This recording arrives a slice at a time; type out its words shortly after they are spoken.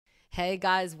Hey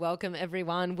guys, welcome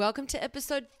everyone. Welcome to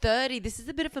episode 30. This is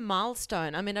a bit of a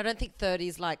milestone. I mean, I don't think 30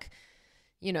 is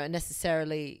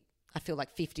necessarily, I feel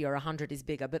like 50 or 100 is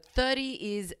bigger, but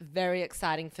 30 is very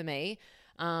exciting for me.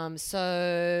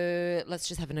 So let's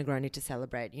just have a Negroni to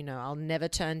celebrate. I'll never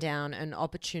turn down an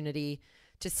opportunity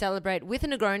to celebrate with a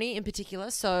Negroni in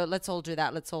particular. So let's all do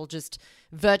that. Let's all just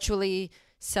virtually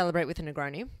celebrate with a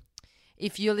Negroni.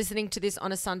 If you're listening to this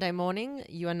on a Sunday morning,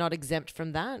 you are not exempt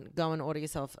from that. Go and order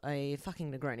yourself a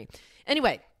fucking Negroni.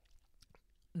 Anyway,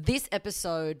 this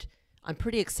episode I'm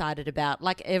pretty excited about.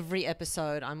 Like every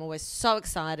episode, I'm always so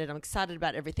excited. I'm excited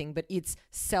about everything, but it's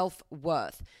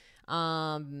self-worth.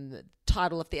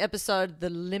 Title of the episode, the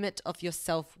limit of your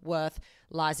self-worth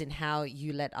lies in how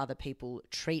you let other people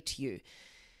treat you.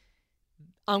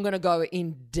 I'm going to go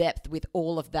in depth with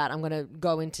all of that. I'm going to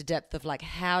go into depth of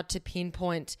how to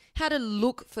pinpoint, how to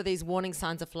look for these warning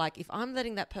signs of if I'm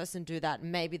letting that person do that,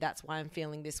 maybe that's why I'm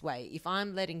feeling this way. If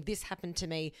I'm letting this happen to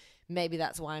me, maybe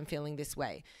that's why I'm feeling this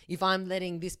way. If I'm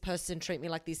letting this person treat me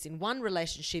like this in one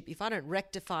relationship, if I don't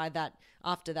rectify that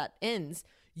after that ends,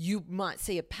 you might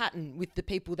see a pattern with the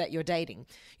people that you're dating.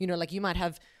 You might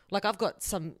have, I've got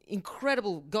some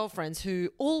incredible girlfriends who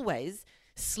always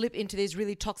slip into these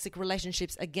really toxic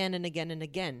relationships again and again and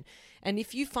again. And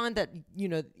if you find that,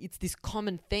 it's this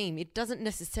common theme, it doesn't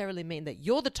necessarily mean that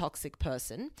you're the toxic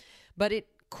person, but it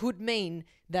could mean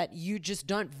that you just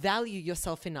don't value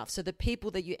yourself enough. So the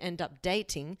people that you end up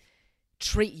dating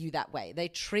treat you that way. They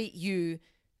treat you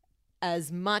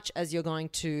as much as you're going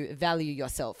to value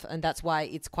yourself. And that's why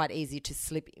it's quite easy to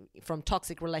slip from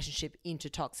toxic relationship into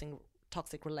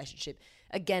toxic relationship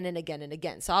again and again and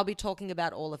again. So I'll be talking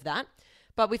about all of that.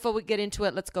 But before we get into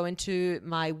it, let's go into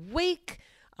my week.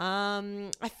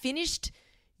 I finished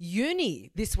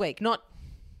uni this week.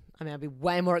 I'd be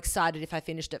way more excited if I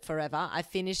finished it forever. I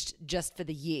finished just for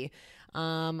the year.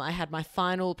 I had my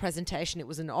final presentation. It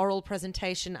was an oral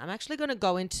presentation. I'm actually going to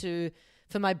go into,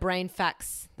 for my brain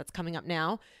facts that's coming up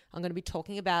now, I'm going to be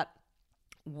talking about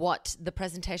what the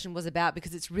presentation was about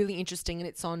because it's really interesting and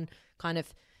it's on kind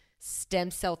of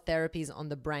stem cell therapies on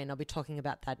the brain. I'll be talking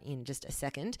about that in just a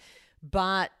second.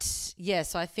 But yeah,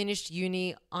 so I finished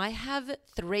uni. I have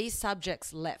 3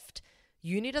 subjects left.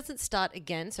 Uni doesn't start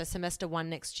again. So semester 1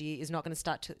 next year is not going to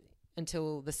start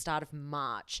until the start of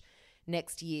March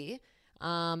next year.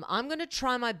 I'm going to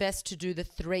try my best to do the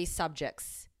 3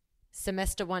 subjects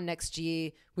semester 1 next year,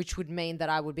 which would mean that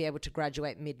I would be able to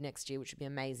graduate mid next year, which would be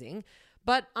amazing.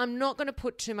 But I'm not going to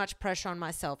put too much pressure on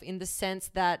myself in the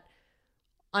sense that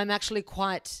I'm actually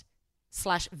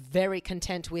very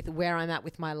content with where I'm at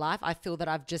with my life. I feel that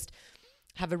I've just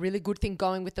have a really good thing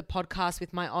going with the podcast,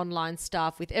 with my online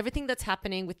stuff, with everything that's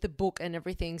happening with the book and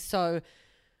everything. So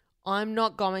I'm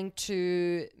not going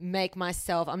to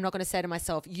I'm not going to say to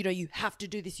myself, you have to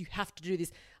do this, you have to do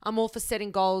this. I'm all for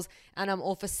setting goals and I'm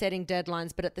all for setting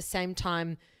deadlines. But at the same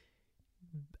time,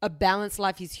 a balanced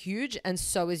life is huge and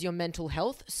so is your mental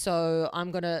health. So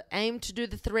I'm going to aim to do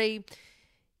the 3.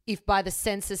 If by the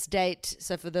census date,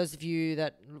 so for those of you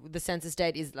that the census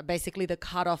date is basically the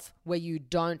cutoff where you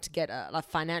don't get a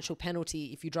financial penalty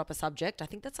if you drop a subject, I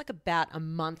think that's about a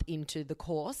month into the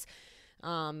course.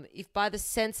 If by the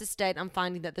census date I'm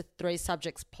finding that the 3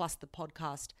 subjects plus the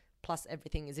podcast plus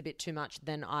everything is a bit too much,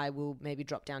 then I will maybe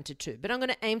drop down to 2. But I'm going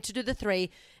to aim to do the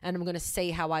 3 and I'm going to see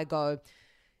how I go.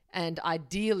 And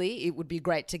ideally, it would be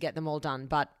great to get them all done.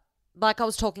 But like I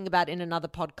was talking about in another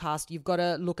podcast, you've got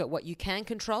to look at what you can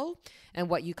control and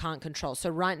what you can't control. So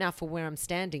right now, for where I'm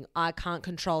standing, I can't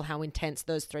control how intense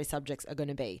those 3 subjects are going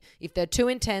to be. If they're too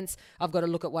intense, I've got to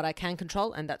look at what I can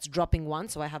control, and that's dropping 1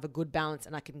 so I have a good balance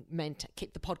and I can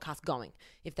keep the podcast going,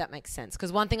 if that makes sense.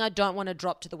 Because one thing I don't want to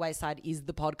drop to the wayside is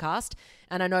the podcast.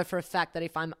 And I know for a fact that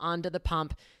if I'm under the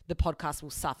pump, the podcast will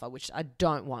suffer, which I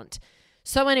don't want.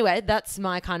 So anyway, that's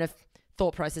my kind of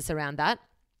thought process around that.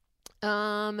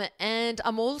 And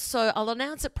I'll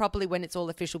announce it properly when it's all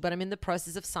official, but I'm in the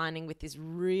process of signing with this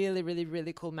really, really,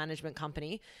 really cool management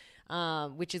company,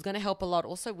 which is going to help a lot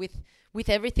also with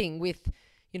everything, with,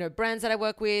 brands that I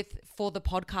work with for the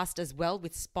podcast as well,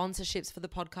 with sponsorships for the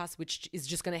podcast, which is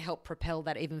just going to help propel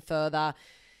that even further.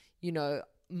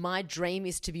 My dream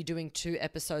is to be doing 2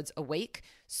 episodes a week.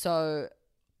 So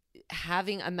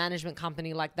having a management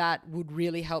company like that would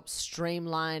really help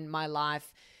streamline my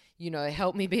life,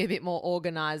 help me be a bit more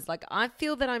organized. I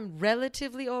feel that I'm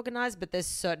relatively organized, but there's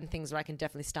certain things where I can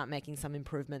definitely start making some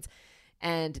improvements.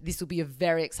 And this will be a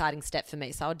very exciting step for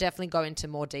me. So I'll definitely go into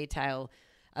more detail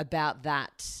about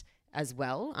that as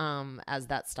well, as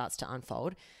that starts to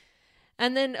unfold.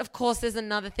 And then, of course, there's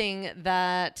another thing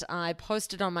that I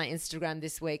posted on my Instagram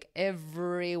this week.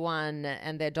 Everyone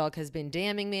and their dog has been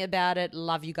DMing me about it.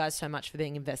 Love you guys so much for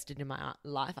being invested in my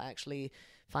life. I actually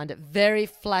find it very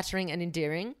flattering and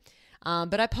endearing.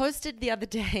 But I posted the other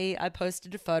day, I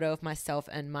posted a photo of myself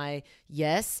and my,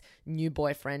 new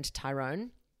boyfriend,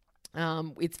 Tyrone.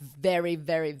 It's very,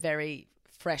 very, very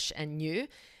fresh and new.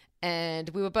 And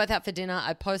we were both out for dinner.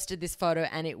 I posted this photo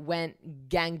and it went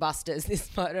gangbusters, this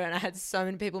photo. And I had so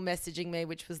many people messaging me,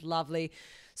 which was lovely.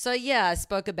 So yeah, I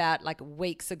spoke about like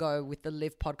weeks ago with the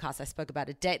Live podcast, I spoke about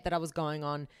a date that I was going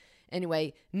on.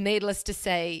 Anyway, needless to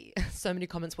say, so many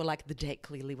comments were like, the date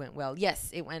clearly went well.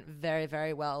 Yes, it went very,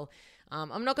 very well.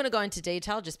 I'm not going to go into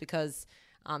detail just because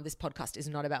this podcast is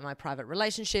not about my private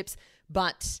relationships,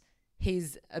 but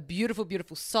he's a beautiful,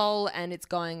 beautiful soul and it's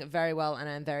going very well and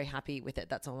I'm very happy with it.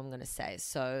 That's all I'm going to say.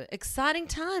 So exciting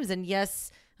times. And yes,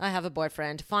 I have a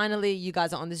boyfriend. Finally, you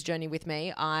guys are on this journey with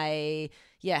me. I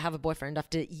have a boyfriend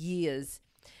after years.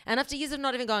 And after years of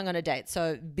not even going on a date.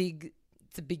 So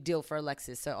it's a big deal for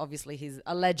Alexis. So obviously he's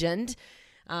a legend.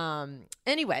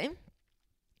 Anyway,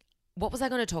 what was I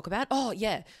going to talk about? Oh,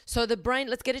 yeah. So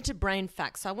let's get into brain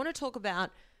facts. So I want to talk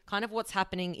about kind of what's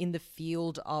happening in the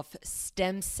field of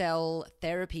stem cell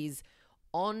therapies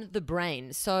on the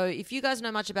brain. So if you guys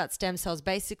know much about stem cells,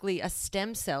 basically a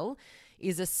stem cell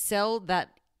is a cell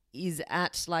that is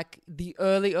at like the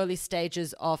early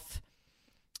stages of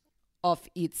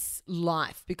its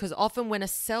life, because often when a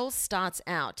cell starts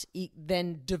out, it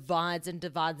then divides and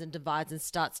divides and divides and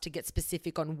starts to get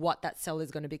specific on what that cell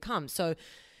is going to become. So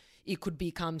it could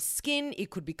become skin,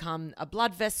 it could become a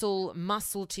blood vessel,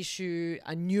 muscle tissue,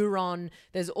 a neuron.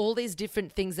 There's all these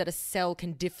different things that a cell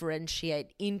can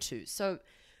differentiate into. So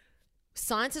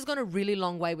science has gone a really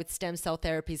long way with stem cell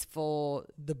therapies for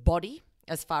the body,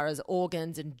 as far as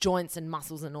organs and joints and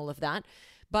muscles and all of that.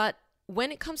 But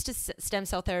when it comes to stem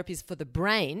cell therapies for the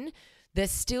brain,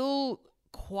 there's still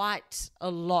quite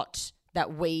a lot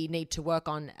that we need to work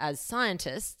on as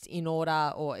scientists in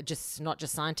order, or just not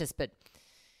just scientists, but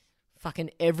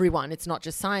fucking everyone. It's not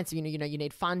just science. You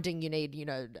need funding. You need,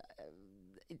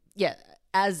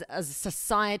 as a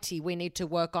society, we need to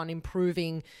work on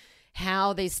improving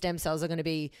how these stem cells are going to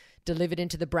be delivered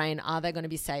into the brain. Are they going to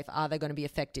be safe? Are they going to be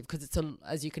effective? Because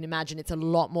as you can imagine, it's a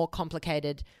lot more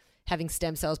complicated having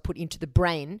stem cells put into the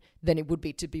brain than it would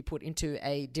be to be put into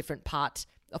a different part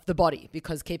of the body.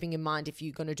 Because keeping in mind, if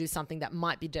you're going to do something that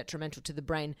might be detrimental to the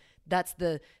brain, that's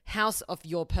the house of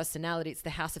your personality. It's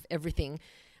the house of everything.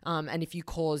 And if you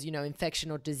cause, infection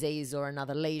or disease or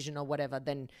another lesion or whatever,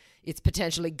 then it's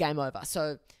potentially game over.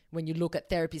 So when you look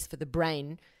at therapies for the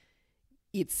brain,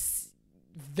 it's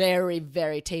very,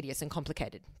 very tedious and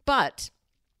complicated. But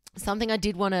something I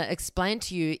did want to explain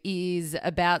to you is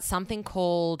about something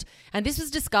called, and this was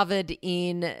discovered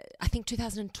in, I think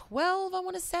 2012, I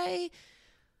want to say,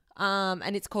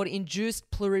 and it's called induced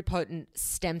pluripotent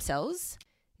stem cells.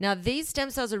 Now, these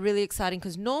stem cells are really exciting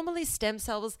because normally stem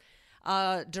cells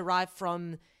are derived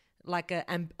from like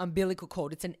an umbilical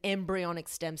cord. It's an embryonic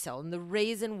stem cell. And the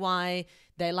reason why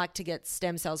they like to get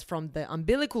stem cells from the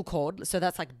umbilical cord, so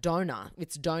that's like donor.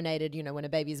 It's donated, when a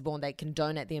baby is born, they can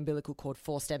donate the umbilical cord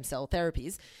for stem cell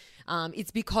therapies.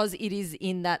 It's because it is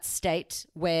in that state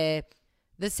where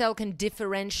the cell can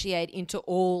differentiate into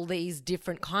all these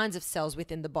different kinds of cells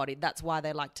within the body. That's why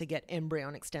they like to get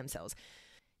embryonic stem cells.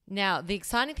 Now, the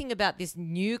exciting thing about this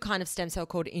new kind of stem cell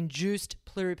called induced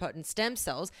pluripotent stem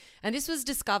cells, and this was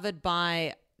discovered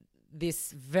by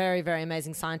this very, very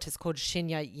amazing scientist called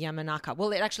Shinya Yamanaka.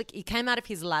 Well, it came out of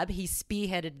his lab. He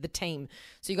spearheaded the team.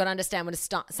 So you got to understand, when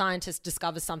a scientist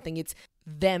discovers something, it's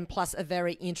them plus a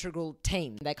very integral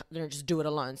team. They don't just do it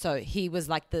alone. So he was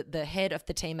like the head of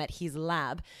the team at his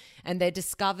lab, and they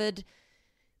discovered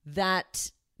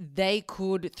that they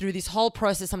could, through this whole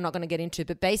process I'm not going to get into,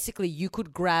 but basically you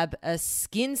could grab a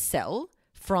skin cell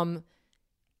from,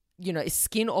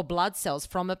 skin or blood cells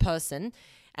from a person,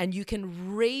 and you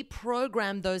can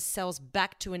reprogram those cells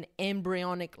back to an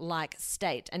embryonic-like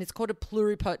state. And it's called a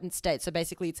pluripotent state. So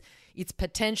basically its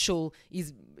potential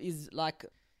is like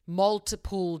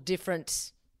multiple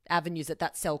different avenues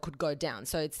that cell could go down.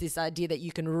 So it's this idea that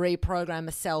you can reprogram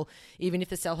a cell. Even if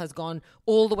the cell has gone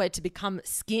all the way to become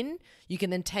skin, you can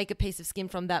then take a piece of skin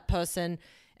from that person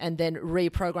and then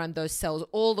reprogram those cells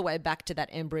all the way back to that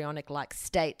embryonic-like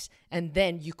state. And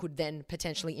then you could then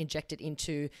potentially inject it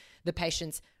into the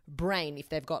patient's brain if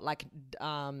they've got like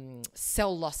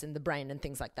cell loss in the brain and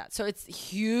things like that. So it's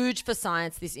huge for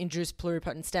science, this induced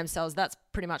pluripotent stem cells. That's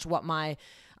pretty much what my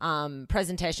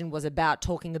presentation was about,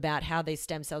 talking about how these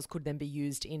stem cells could then be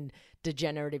used in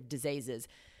degenerative diseases.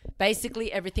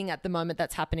 basically everything at the moment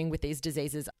that's happening with these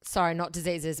diseases, sorry, not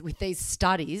diseases, with these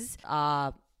studies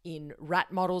are in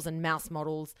rat models and mouse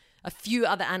models, a few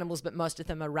other animals, but most of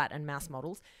them are rat and mouse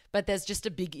models. But there's just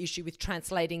a big issue with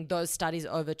translating those studies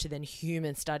over to then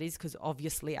human studies, because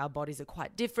obviously our bodies are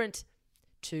quite different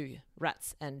to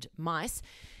rats and mice.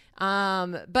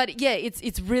 But yeah,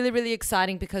 it's really, really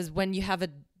exciting, because when you have a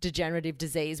degenerative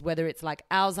disease, whether it's like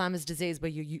Alzheimer's disease,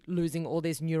 where you're losing all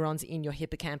these neurons in your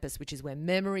hippocampus, which is where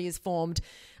memory is formed,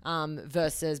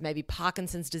 versus maybe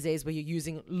Parkinson's disease, where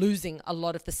you're losing a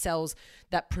lot of the cells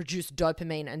that produce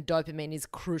dopamine, and dopamine is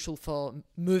crucial for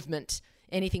movement.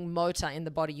 Anything motor in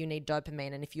the body, you need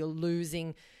dopamine. And if you're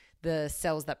losing the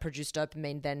cells that produce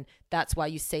dopamine, then that's why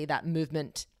you see that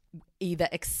movement, either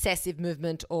excessive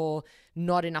movement or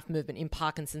not enough movement in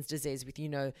Parkinson's disease with,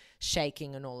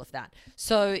 shaking and all of that.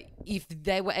 So if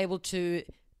they were able to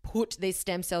put these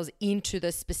stem cells into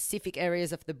the specific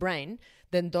areas of the brain,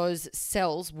 then those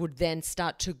cells would then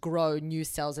start to grow new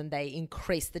cells, and they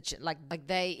increase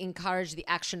they encourage the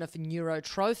action of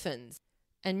neurotrophins.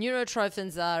 And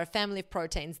neurotrophins are a family of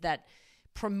proteins that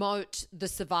promote the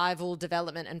survival,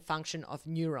 development, and function of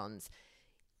neurons.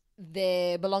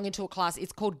 They belong into a class,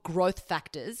 it's called growth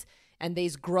factors, and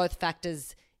these growth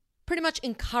factors pretty much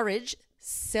encourage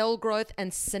cell growth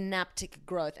and synaptic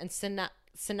growth. And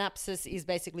synapsis is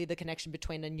basically the connection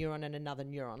between a neuron and another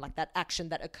neuron, like that action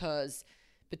that occurs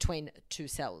between two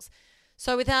cells.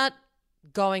 So without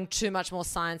going too much more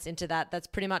science into that, that's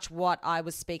pretty much what I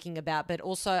was speaking about. But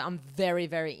also I'm very,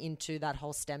 very into that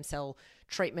whole stem cell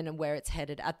treatment and where it's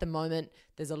headed. At the moment,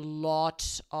 there's a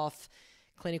lot of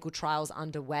clinical trials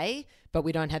underway, but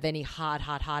we don't have any hard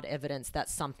evidence that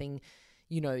something,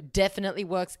 definitely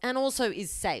works and also is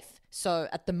safe. So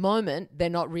at the moment, they're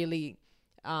not really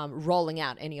rolling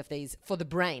out any of these for the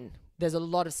brain. There's a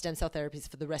lot of stem cell therapies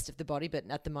for the rest of the body, but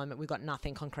at the moment, we've got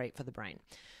nothing concrete for the brain.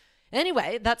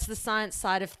 Anyway, that's the science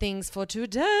side of things for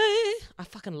today. I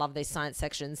fucking love these science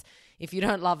sections. If you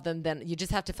don't love them, then you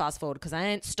just have to fast forward, because I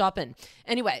ain't stopping.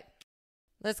 Anyway,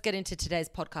 let's get into today's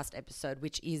podcast episode,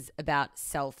 which is about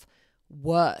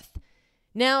self-worth.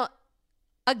 Now,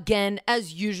 again,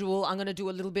 as usual, I'm going to do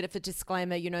a little bit of a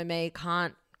disclaimer. You know me,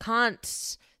 can't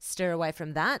steer away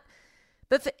from that.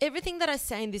 But for everything that I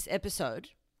say in this episode,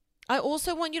 I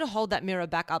also want you to hold that mirror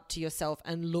back up to yourself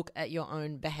and look at your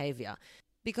own behavior.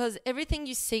 Because everything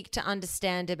you seek to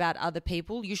understand about other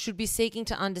people, you should be seeking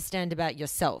to understand about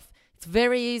yourself. It's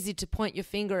very easy to point your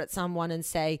finger at someone and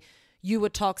say, you were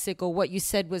toxic, or what you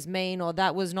said was mean, or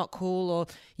that was not cool, or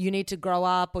you need to grow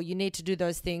up, or you need to do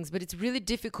those things. But it's really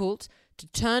difficult to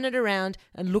turn it around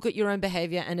and look at your own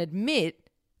behavior and admit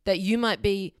that you might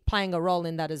be playing a role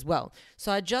in that as well.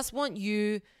 So I just want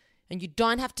you, and you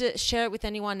don't have to share it with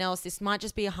anyone else. This might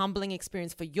just be a humbling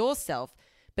experience for yourself.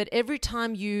 But every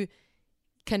time you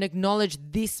can acknowledge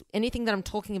this, anything that I'm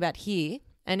talking about here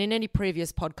and in any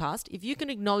previous podcast, if you can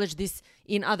acknowledge this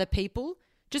in other people,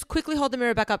 just quickly hold the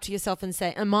mirror back up to yourself and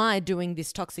say, am I doing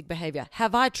this toxic behavior?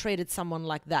 Have I treated someone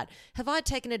like that? Have I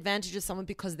taken advantage of someone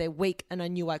because they're weak and I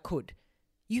knew I could?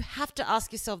 You have to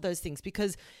ask yourself those things,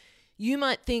 because you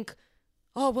might think,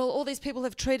 oh, well, all these people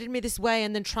have treated me this way,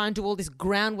 and then try and do all this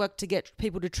groundwork to get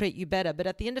people to treat you better. But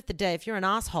at the end of the day, if you're an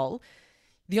asshole,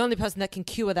 the only person that can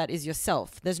cure that is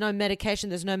yourself. There's no medication.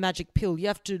 There's no magic pill. You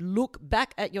have to look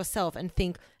back at yourself and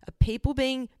think, are people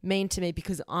being mean to me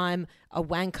because I'm a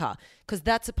wanker? Because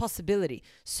that's a possibility.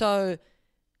 So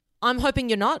I'm hoping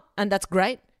you're not, and that's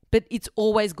great. But it's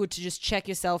always good to just check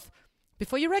yourself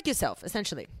before you wreck yourself,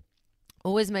 essentially.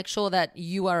 Always make sure that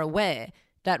you are aware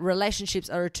that relationships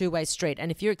are a two-way street.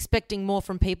 And if you're expecting more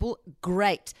from people,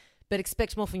 great. But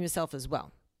expect more from yourself as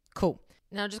well. Cool.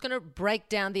 Now, I'm just going to break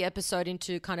down the episode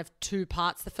into kind of two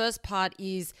parts. The first part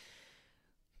is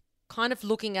kind of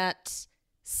looking at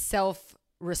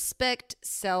self-respect,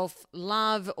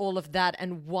 self-love, all of that,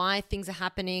 and why things are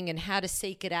happening and how to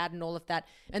seek it out and all of that.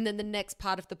 And then the next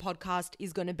part of the podcast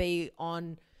is going to be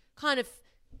on kind of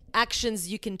actions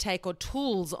you can take or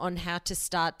tools on how to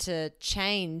start to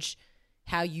change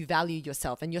how you value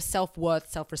yourself and your self-worth,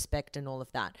 self-respect, and all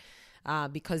of that.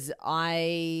 Because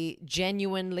I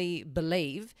genuinely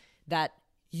believe that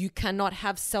you cannot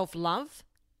have self-love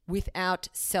without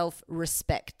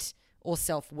self-respect or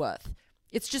self-worth.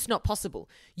 It's just not possible.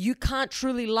 You can't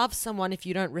truly love someone if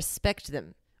you don't respect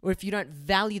them or if you don't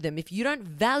value them. If you don't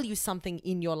value something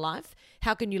in your life,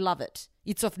 how can you love it?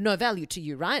 It's of no value to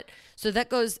you, right? So that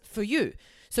goes for you.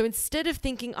 So instead of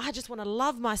thinking, I just want to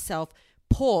love myself,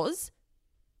 pause.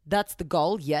 That's the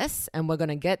goal, yes, and we're going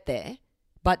to get there.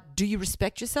 But do you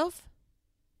respect yourself?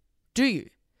 Do you?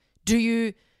 Do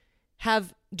you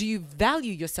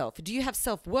value yourself? Do you have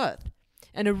self-worth?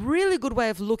 And a really good way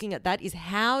of looking at that is,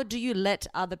 how do you let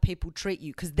other people treat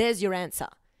you? Because there's your answer.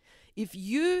 If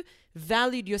you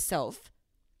valued yourself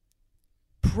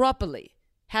properly,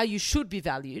 how you should be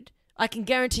valued, I can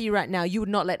guarantee you right now, you would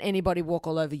not let anybody walk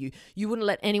all over you. You wouldn't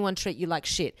let anyone treat you like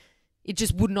shit. It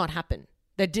just would not happen.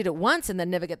 They did it once and they'll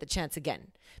never get the chance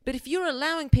again. But if you're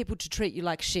allowing people to treat you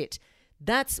like shit,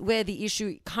 that's where the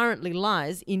issue currently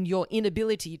lies, in your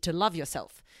inability to love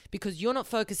yourself, because you're not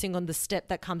focusing on the step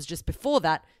that comes just before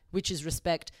that, which is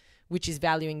respect, which is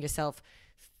valuing yourself,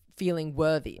 feeling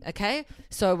worthy. Okay?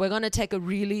 So we're going to take a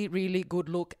really, really good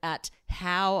look at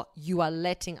how you are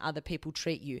letting other people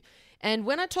treat you. And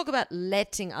when I talk about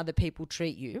letting other people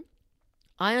treat you,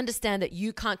 I understand that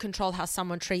you can't control how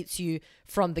someone treats you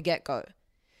from the get-go,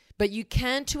 but you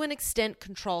can, to an extent,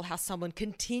 control how someone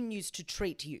continues to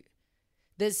treat you.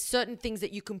 There's certain things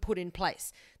that you can put in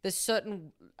place. There's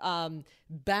certain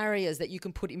barriers that you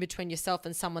can put in between yourself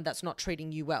and someone that's not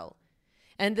treating you well.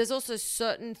 And there's also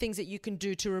certain things that you can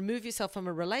do to remove yourself from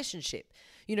a relationship.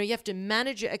 You know, you have to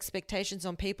manage your expectations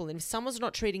on people. And if someone's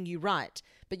not treating you right,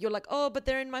 but you're like, oh, but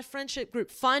they're in my friendship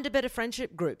group, find a better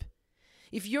friendship group.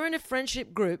 If you're in a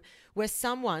friendship group where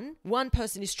one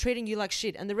person is treating you like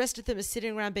shit and the rest of them are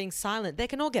sitting around being silent, they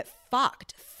can all get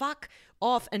fucked. Fuck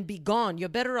off and be gone. You're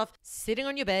better off sitting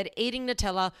on your bed, eating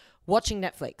Nutella, watching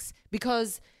Netflix.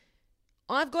 Because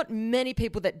I've got many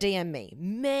people that DM me,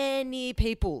 many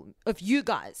people of you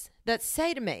guys that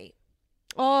say to me,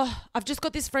 oh, I've just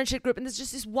got this friendship group and there's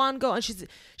just this one girl and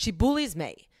she bullies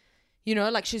me. You know,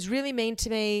 like she's really mean to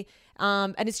me.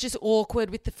 And it's just awkward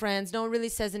with the friends. No one really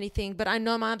says anything, but I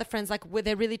know my other friends, like,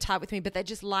 they're really tight with me, but they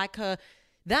just like her.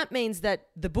 That means that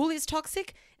the bully is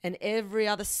toxic, and every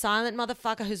other silent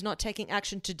motherfucker who's not taking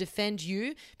action to defend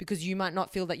you, because you might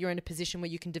not feel that you're in a position where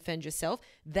you can defend yourself,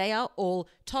 they are all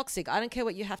toxic. I don't care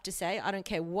what you have to say. I don't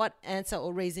care what answer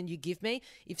or reason you give me.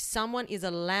 If someone is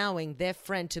allowing their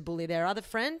friend to bully their other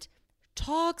friend,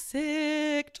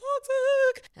 toxic.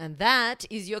 And that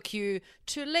is your cue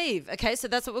to leave. Okay, so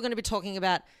that's what we're going to be talking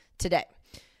about today.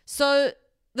 So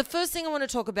the first thing I want to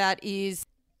talk about is,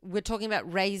 we're talking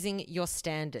about raising your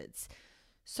standards.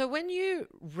 So when you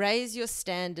raise your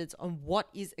standards on what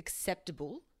is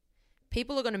acceptable,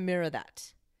 people are going to mirror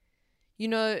that. You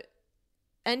know,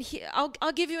 and here,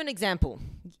 I'll give you an example,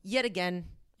 yet again,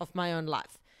 of my own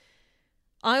life.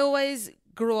 I always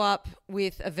grew up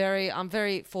with I'm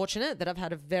very fortunate that I've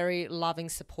had a very loving,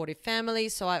 supportive family.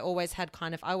 So I always held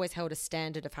a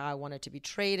standard of how I wanted to be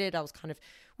treated. I was kind of,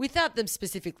 without them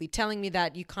specifically telling me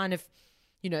that, you kind of,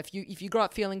 you know, if you grow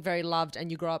up feeling very loved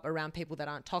and you grow up around people that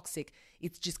aren't toxic,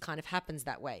 it just kind of happens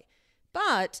that way.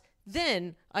 But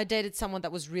then I dated someone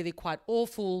that was really quite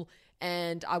awful,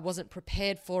 and I wasn't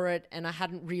prepared for it, and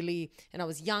I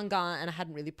was younger and I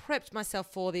hadn't really prepped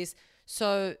myself for this.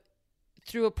 So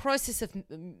through a process of,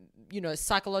 you know,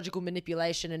 psychological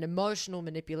manipulation and emotional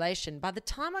manipulation, by the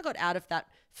time I got out of that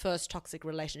first toxic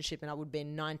relationship, and I would have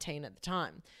been 19 at the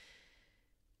time,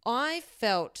 I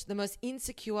felt the most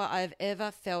insecure I've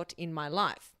ever felt in my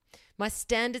life. My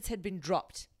standards had been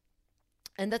dropped.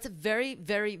 And that's a very,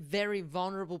 very, very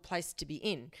vulnerable place to be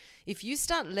in. If you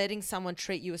start letting someone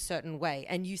treat you a certain way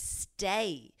and you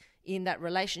stay in that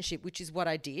relationship, which is what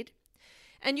I did,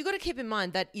 and you got to keep in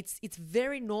mind that it's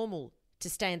very normal to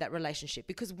stay in that relationship,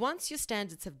 because once your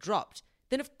standards have dropped,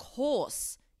 then of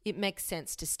course it makes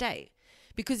sense to stay.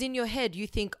 Because in your head you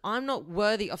think, I'm not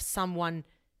worthy of someone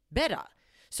better.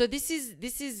 So this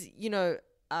is you know,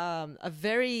 a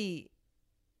very,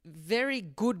 very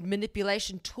good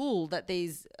manipulation tool that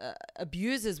these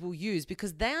abusers will use,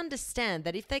 because they understand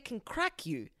that if they can crack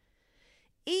you,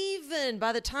 even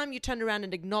by the time you turn around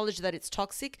and acknowledge that it's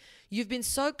toxic, you've been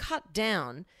so cut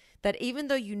down that even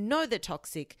though you know they're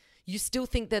toxic, you still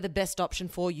think they're the best option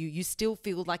for you. You still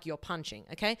feel like you're punching,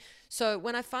 okay? So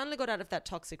when I finally got out of that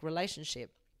toxic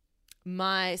relationship,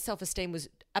 my self-esteem was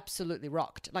absolutely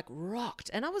rocked.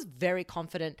 And I was very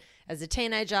confident as a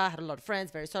teenager. I had a lot of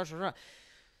friends, very social.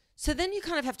 So then you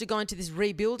kind of have to go into this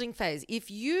rebuilding phase.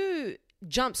 If you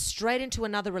jump straight into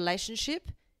another relationship,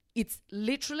 it's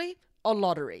literally a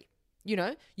lottery. You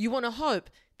know, you want to hope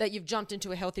that you've jumped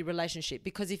into a healthy relationship,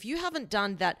 because if you haven't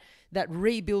done that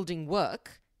rebuilding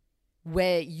work,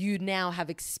 where you now have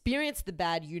experienced the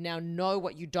bad, you now know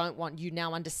what you don't want, you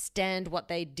now understand what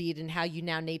they did and how you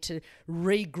now need to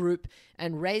regroup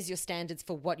and raise your standards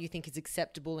for what you think is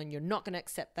acceptable, and you're not going to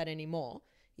accept that anymore.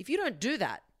 If you don't do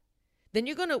that, then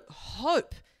you're going to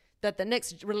hope that the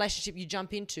next relationship you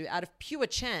jump into, out of pure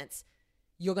chance,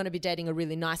 you're going to be dating a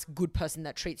really nice, good person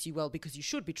that treats you well, because you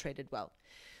should be treated well.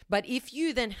 But if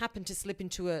you then happen to slip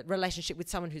into a relationship with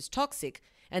someone who's toxic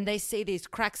and they see these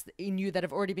cracks in you that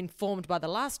have already been formed by the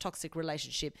last toxic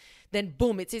relationship, then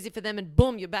boom, it's easy for them and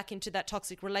boom, you're back into that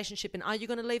toxic relationship. And are you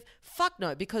going to leave? Fuck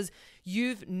no, because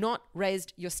you've not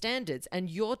raised your standards and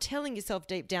you're telling yourself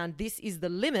deep down, this is the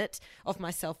limit of my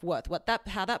self-worth.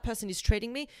 How that person is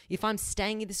treating me, if I'm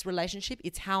staying in this relationship,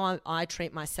 it's how I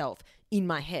treat myself in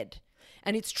my head.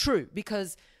 And it's true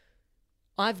because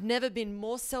I've never been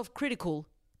more self-critical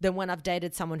than when I've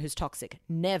dated someone who's toxic.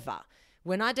 Never.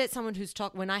 When I have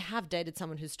dated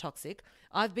someone who's toxic,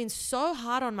 I've been so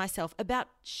hard on myself about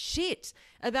shit,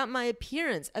 about my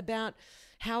appearance, about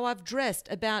how I've dressed,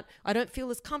 about I don't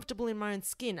feel as comfortable in my own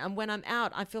skin. And when I'm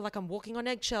out, I feel like I'm walking on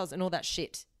eggshells and all that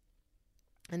shit.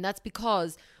 And that's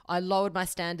because I lowered my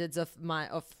standards of my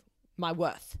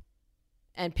worth.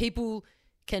 And people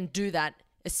can do that,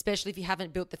 especially if you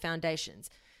haven't built the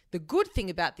foundations. The good thing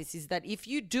about this is that if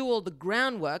you do all the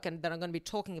groundwork, and that I'm going to be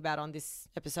talking about on this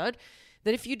episode,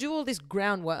 that if you do all this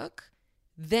groundwork,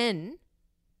 then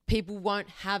people won't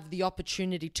have the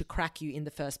opportunity to crack you in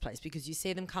the first place because you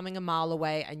see them coming a mile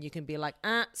away and you can be like,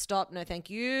 stop, no thank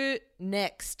you,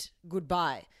 next,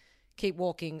 goodbye, keep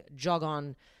walking, jog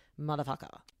on,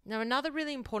 motherfucker. Now, another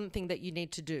really important thing that you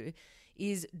need to do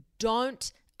is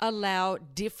don't allow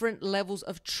different levels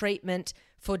of treatment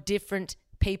for different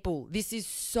people. This is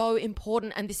so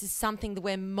important, and this is something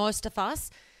where most of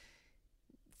us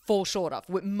fall short of.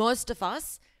 Most of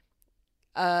us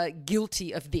are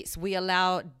guilty of this. We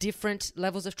allow different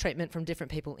levels of treatment from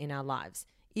different people in our lives.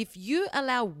 If you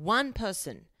allow one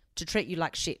person to treat you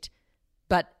like shit,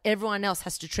 but everyone else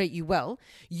has to treat you well,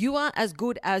 you are as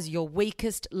good as your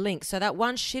weakest link. So that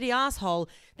one shitty asshole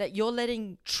that you're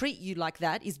letting treat you like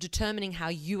that is determining how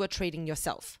you are treating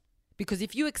yourself. Because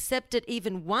if you accept it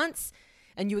even once,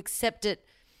 and you accept it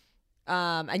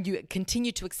and you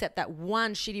continue to accept that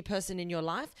one shitty person in your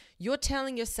life, you're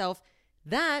telling yourself,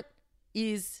 that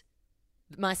is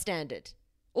my standard.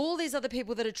 All these other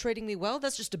people that are treating me well,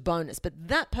 that's just a bonus. But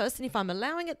that person, if I'm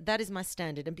allowing it, that is my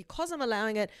standard. And because I'm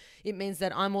allowing it, it means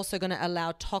that I'm also going to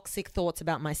allow toxic thoughts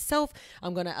about myself.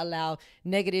 I'm going to allow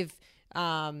negative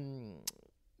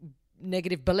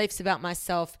beliefs about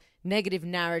myself, negative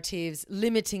narratives,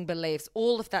 limiting beliefs,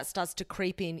 all of that starts to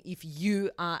creep in if you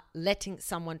are letting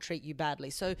someone treat you badly.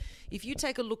 So if you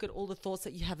take a look at all the thoughts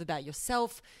that you have about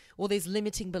yourself, all these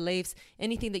limiting beliefs,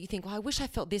 anything that you think, I wish I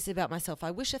felt this about myself,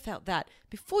 I wish I felt that,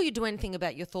 before you do anything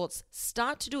about your thoughts,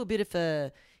 start to do a bit of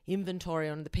a inventory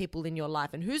on the people in your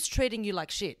life and who's treating you like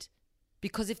shit.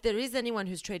 Because if there is anyone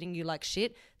who's treating you like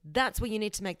shit, that's where you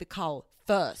need to make the cull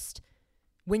first.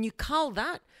 When you cull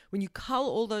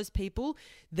all those people,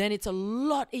 then it's a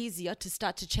lot easier to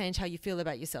start to change how you feel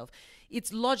about yourself.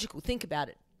 It's logical. Think about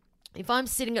it. If I'm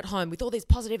sitting at home with all these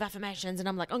positive affirmations and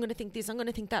I'm like, I'm going to think this, I'm going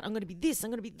to think that, I'm going to be this, I'm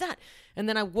going to be that. And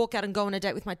then I walk out and go on a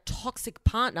date with my toxic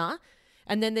partner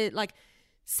and then they're like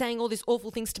saying all these awful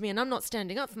things to me and I'm not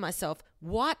standing up for myself.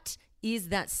 What is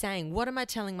that saying? What am I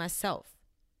telling myself?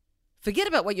 Forget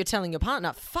about what you're telling your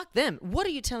partner. Fuck them. What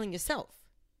are you telling yourself?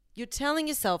 You're telling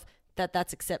yourself that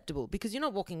that's acceptable because you're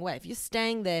not walking away. If you're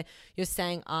staying there, you're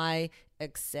saying, I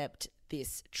accept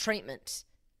this treatment.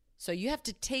 So you have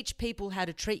to teach people how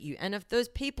to treat you. And if those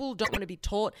people don't want to be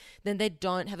taught, then they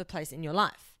don't have a place in your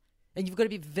life. And you've got to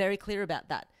be very clear about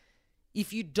that.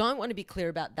 If you don't want to be clear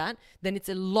about that, then it's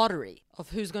a lottery of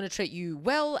who's going to treat you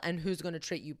well and who's going to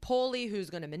treat you poorly, who's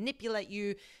going to manipulate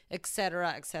you,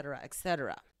 etc., etc.,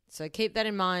 etc. So keep that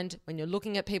in mind. When you're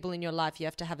looking at people in your life, you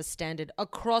have to have a standard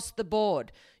across the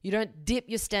board. You don't dip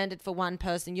your standard for one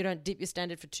person. You don't dip your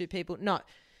standard for two people. No,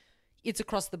 it's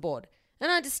across the board. And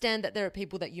I understand that there are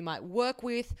people that you might work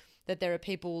with, that there are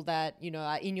people that,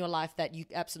 are in your life that you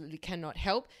absolutely cannot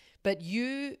help. But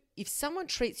if someone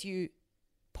treats you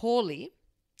poorly,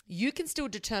 you can still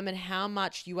determine how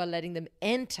much you are letting them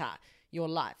enter your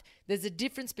life. There's a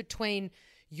difference between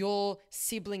your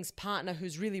sibling's partner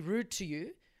who's really rude to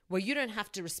you, where you don't have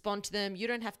to respond to them, you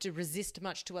don't have to resist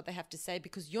much to what they have to say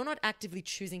because you're not actively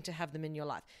choosing to have them in your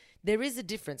life. There is a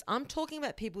difference. I'm talking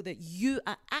about people that you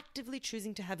are actively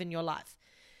choosing to have in your life.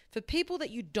 For people that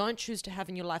you don't choose to have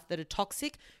in your life that are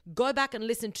toxic, go back and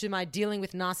listen to my Dealing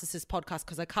with Narcissists podcast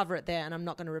because I cover it there and I'm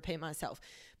not going to repeat myself.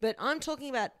 But I'm talking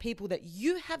about people that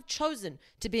you have chosen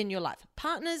to be in your life,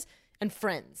 partners and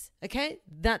friends, okay?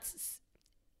 That's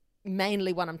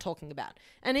mainly what I'm talking about.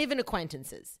 And even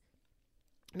acquaintances.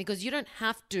 Because you don't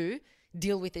have to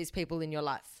deal with these people in your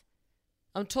life.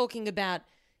 I'm talking about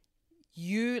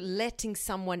you letting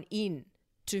someone in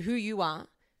to who you are,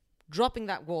 dropping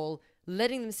that wall,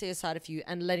 letting them see a side of you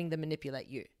and letting them manipulate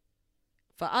you.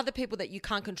 For other people that you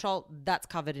can't control, that's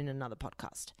covered in another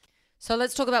podcast. So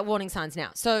let's talk about warning signs now.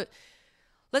 So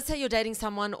let's say you're dating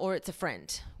someone or it's a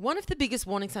friend. One of the biggest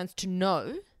warning signs to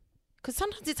know, because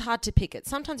sometimes it's hard to pick it.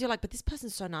 Sometimes you're like, but this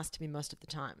person's so nice to me most of the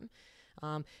time.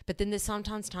 But then there's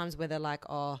sometimes times where they're like,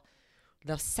 oh,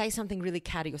 they'll say something really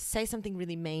catty or say something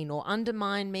really mean or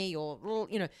undermine me or,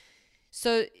 you know.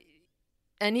 So,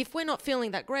 and if we're not feeling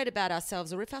that great about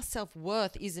ourselves or if our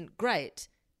self-worth isn't great,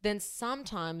 then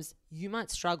sometimes you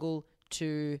might struggle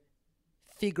to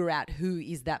figure out who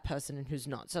is that person and who's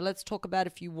not. So let's talk about a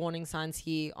few warning signs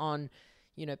here on,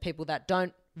 you know, people that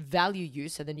don't value you,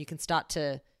 so then you can start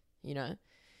to, you know,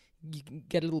 you can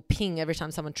get a little ping every time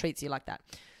someone treats you like that.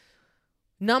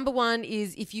 Number one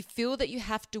is if you feel that you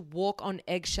have to walk on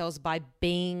eggshells by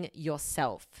being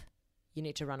yourself, you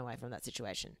need to run away from that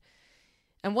situation.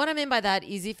 And what I mean by that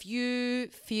is if you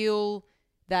feel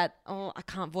that, oh, I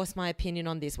can't voice my opinion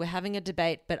on this. We're having a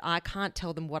debate, but I can't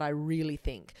tell them what I really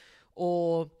think.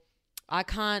 Or I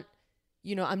can't,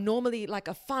 you know, I'm normally like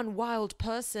a fun, wild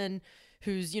person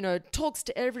who's, you know, talks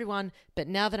to everyone. But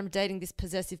now that I'm dating this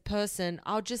possessive person,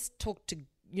 I'll just talk to,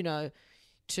 you know,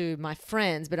 to my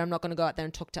friends, but I'm not going to go out there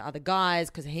and talk to other guys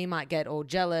because he might get all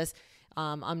jealous.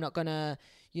 I'm not going to,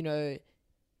 you know,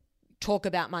 talk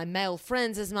about my male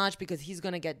friends as much because he's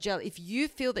going to get jealous. If you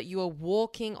feel that you are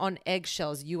walking on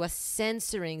eggshells, you are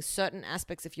censoring certain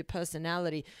aspects of your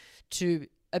personality to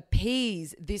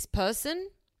appease this person,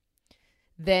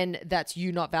 then that's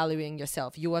you not valuing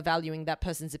yourself. You are valuing that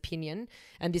person's opinion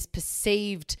and this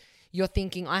perceived, you're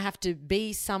thinking I have to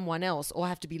be someone else or I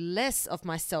have to be less of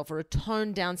myself or a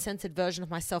toned down, censored version of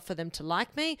myself for them to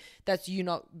like me. That's you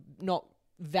not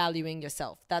valuing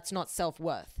yourself. That's not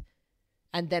self-worth.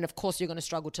 And then, of course, you're going to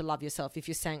struggle to love yourself if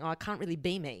you're saying, oh, I can't really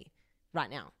be me right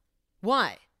now.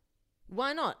 Why?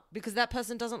 Why not? Because that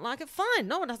person doesn't like it? Fine.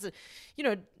 No one has to, you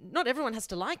know, not everyone has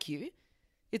to like you.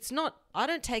 It's not, I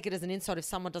don't take it as an insult if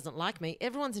someone doesn't like me.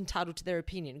 Everyone's entitled to their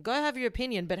opinion. Go have your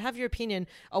opinion, but have your opinion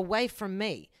away from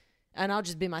me. And I'll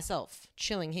just be myself,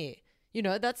 chilling here. You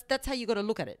know, that's how you got to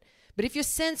look at it. But if you're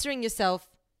censoring yourself,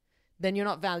 then you're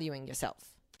not valuing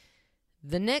yourself.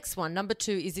 The next one, number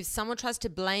 2, is if someone tries to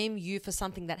blame you for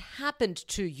something that happened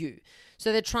to you.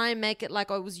 So they try and make it like,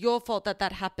 oh, it was your fault that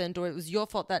happened, or it was your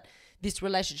fault that this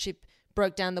relationship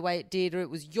broke down the way it did, or it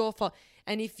was your fault.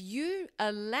 And if you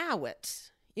allow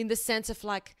it in the sense of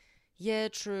like, yeah,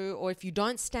 true, or if you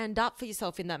don't stand up for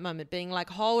yourself in that moment, being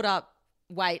like, hold up,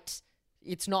 wait,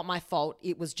 it's not my fault.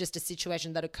 It was just a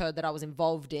situation that occurred that I was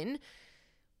involved in,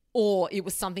 or it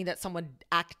was something that someone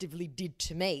actively did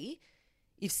to me.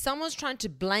 If someone's trying to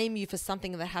blame you for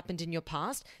something that happened in your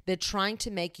past, they're trying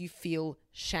to make you feel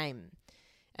shame.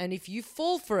 And if you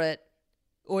fall for it,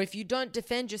 or if you don't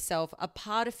defend yourself, a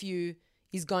part of you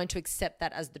is going to accept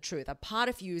that as the truth. A part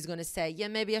of you is going to say, yeah,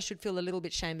 maybe I should feel a little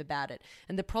bit shame about it.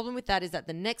 And the problem with that is that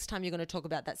the next time you're going to talk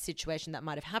about that situation that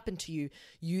might have happened to you,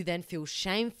 you then feel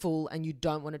shameful and you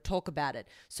don't want to talk about it.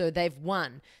 So they've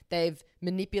won. They've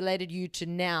manipulated you to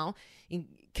now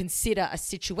consider a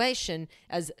situation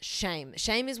as shame.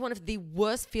 Shame is one of the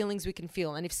worst feelings we can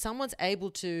feel. And if someone's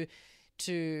able to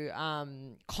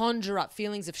conjure up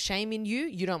feelings of shame in you,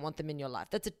 you don't want them in your life.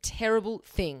 That's a terrible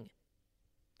thing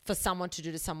for someone to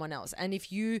do to someone else. And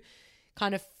if you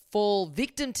kind of fall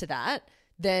victim to that,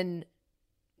 then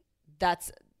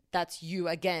that's you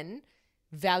again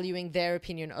valuing their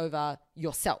opinion over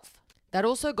yourself. That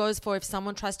also goes for if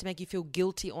someone tries to make you feel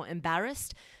guilty or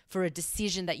embarrassed for a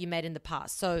decision that you made in the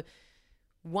past. So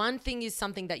one thing is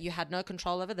something that you had no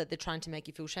control over that they're trying to make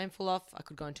you feel shameful of. I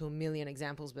could go into a million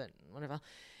examples, but whatever.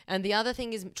 And the other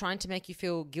thing is trying to make you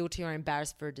feel guilty or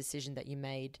embarrassed for a decision that you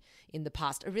made in the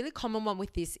past. A really common one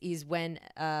with this is when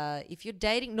if you're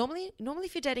dating, normally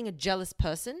if you're dating a jealous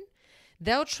person,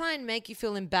 they'll try and make you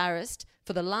feel embarrassed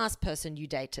for the last person you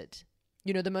dated.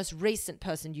 You know, the most recent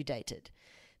person you dated.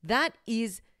 That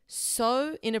is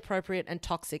so inappropriate and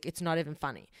toxic, it's not even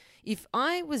funny. If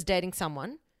I was dating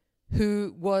someone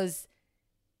who was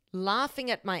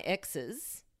laughing at my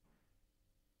exes,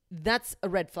 that's a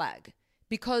red flag.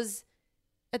 Because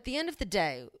at the end of the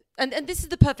day, and this is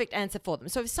the perfect answer for them.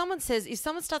 So if someone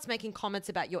starts making comments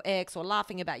about your ex or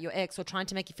laughing about your ex or trying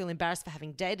to make you feel embarrassed for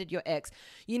having dated your ex,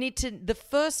 you need to, the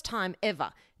first time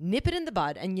ever, nip it in the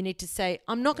bud and you need to say,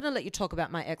 I'm not going to let you talk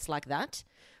about my ex like that.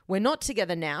 We're not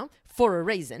together now for a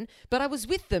reason, but I was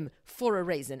with them for a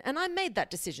reason and I made that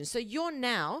decision. So you're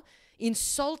now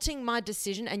insulting my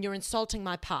decision and you're insulting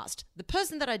my past. The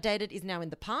person that I dated is now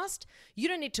in the past. You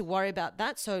don't need to worry about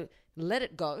that, so let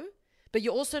it go. But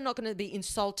you're also not going to be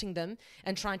insulting them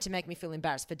and trying to make me feel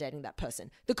embarrassed for dating that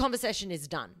person. The conversation is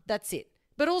done. That's it.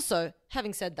 But also,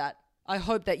 having said that, I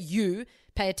hope that you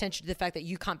pay attention to the fact that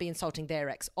you can't be insulting their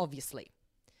ex, obviously.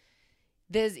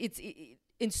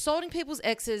 Insulting people's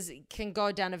exes can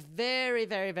go down a very,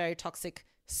 very, very toxic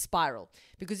spiral.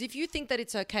 Because if you think that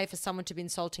it's okay for someone to be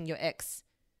insulting your ex,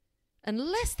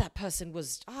 unless that person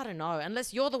was, I don't know,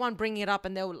 unless you're the one bringing it up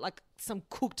and they were like some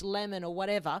cooked lemon or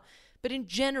whatever. But in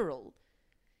general,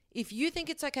 if you think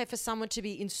it's okay for someone to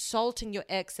be insulting your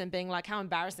ex and being like, how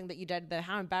embarrassing that you dated them,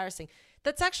 how embarrassing,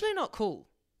 that's actually not cool.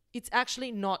 It's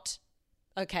actually not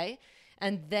okay.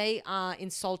 And they are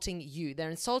insulting you. They're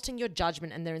insulting your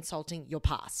judgment and they're insulting your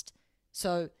past.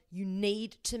 So you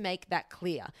need to make that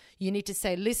clear. You need to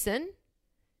say, listen,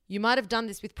 you might have done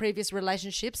this with previous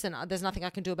relationships and there's nothing I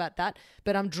can do about that,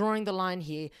 but I'm drawing the line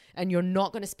here and you're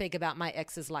not going to speak about my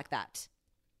exes like that.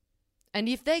 And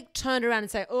if they turn around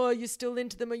and say, oh, you're still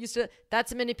into them,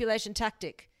 that's a manipulation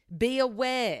tactic. Be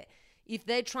aware. If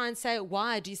they try and say,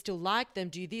 why? Do you still like them?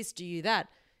 Do you this? Do you that?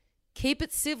 Keep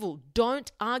it civil.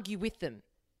 Don't argue with them.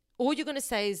 All you're going to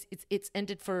say is it's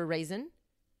ended for a reason.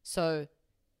 So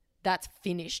that's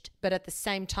finished. But at the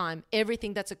same time,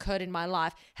 everything that's occurred in my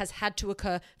life has had to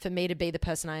occur for me to be the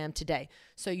person I am today.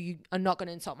 So you are not going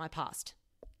to insult my past.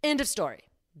 End of story.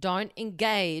 Don't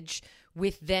engage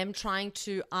with them trying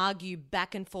to argue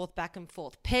back and forth, back and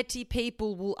forth. Petty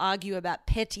people will argue about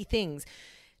petty things.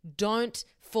 Don't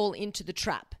fall into the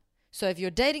trap. So if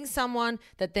you're dating someone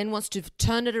that then wants to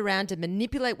turn it around and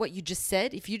manipulate what you just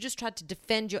said, if you just tried to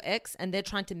defend your ex and they're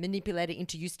trying to manipulate it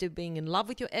into you still being in love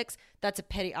with your ex, that's a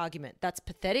petty argument. That's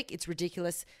pathetic. It's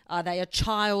ridiculous. Are they a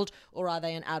child or are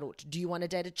they an adult? Do you want to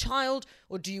date a child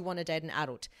or do you want to date an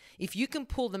adult? If you can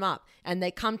pull them up and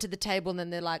they come to the table and then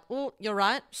they're like, oh, you're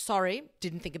right. Sorry.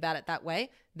 Didn't think about it that way.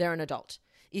 They're an adult.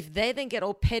 If they then get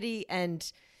all petty and,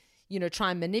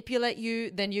 try and manipulate you,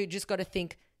 then you just got to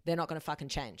think they're not going to fucking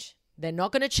change. They're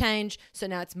not going to change. So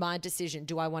now it's my decision.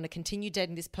 Do I want to continue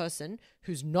dating this person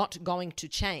who's not going to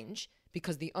change?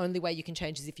 Because the only way you can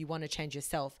change is if you want to change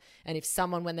yourself. And if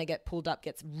someone, when they get pulled up,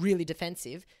 gets really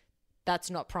defensive,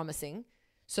 that's not promising.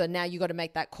 So now you got to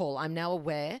make that call. I'm now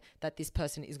aware that this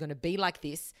person is going to be like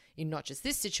this in not just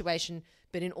this situation,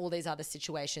 but in all these other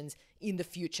situations in the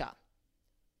future.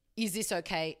 Is this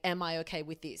okay? Am I okay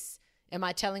with this? Am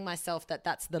I telling myself that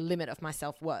that's the limit of my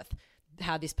self-worth?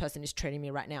 How this person is treating me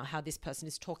right now, how this person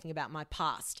is talking about my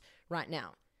past right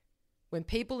now. When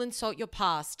people insult your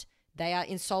past, they are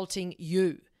insulting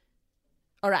you.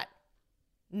 All right.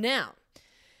 Now,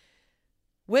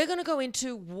 we're going to go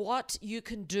into what you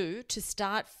can do to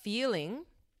start feeling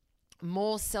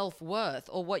more self-worth,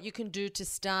 or what you can do to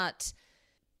start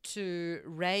to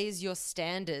raise your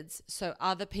standards so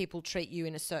other people treat you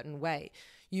in a certain way.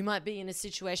 You might be in a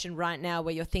situation right now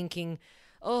where you're thinking,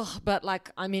 oh, but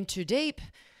I'm in too deep.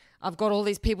 I've got all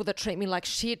these people that treat me like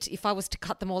shit. If I was to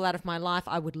cut them all out of my life,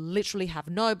 I would literally have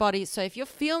nobody. So if you're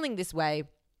feeling this way,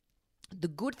 the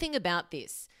good thing about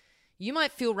this, you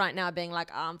might feel right now being like,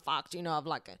 oh, I'm fucked.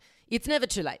 It's never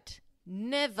too late.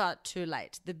 Never too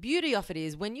late. The beauty of it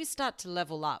is when you start to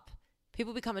level up,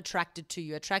 people become attracted to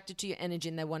you, attracted to your energy,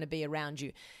 and they want to be around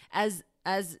you. As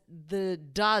the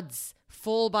duds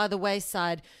fall by the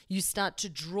wayside, you start to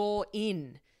draw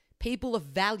in people of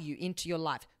value into your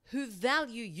life who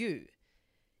value you.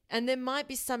 And there might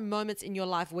be some moments in your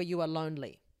life where you are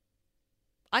lonely.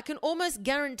 I can almost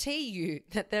guarantee you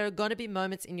that there are going to be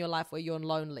moments in your life where you're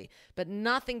lonely, but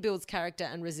nothing builds character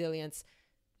and resilience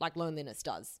like loneliness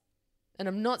does. And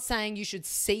I'm not saying you should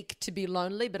seek to be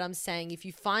lonely, but I'm saying if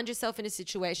you find yourself in a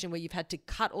situation where you've had to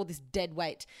cut all this dead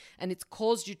weight and it's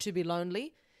caused you to be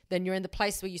lonely, then you're in the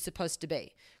place where you're supposed to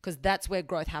be, because that's where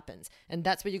growth happens. And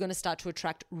that's where you're going to start to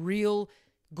attract real,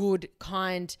 good,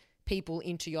 kind people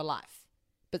into your life.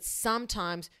 But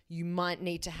sometimes you might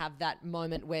need to have that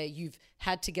moment where you've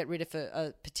had to get rid of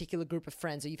a particular group of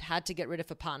friends, or you've had to get rid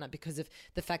of a partner because of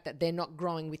the fact that they're not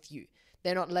growing with you.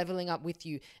 They're not leveling up with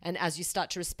you. And as you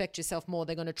start to respect yourself more,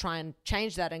 they're going to try and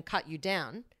change that and cut you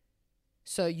down.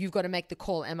 So you've got to make the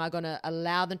call. Am I going to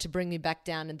allow them to bring me back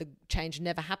down and the change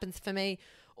never happens for me?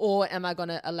 Or am I going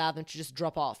to allow them to just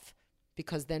drop off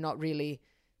because they're not really,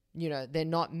 they're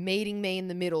not meeting me in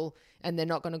the middle and they're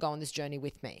not going to go on this journey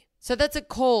with me? So that's a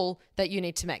call that you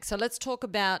need to make. So let's talk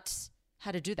about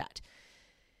how to do that.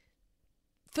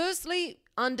 Firstly,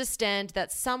 understand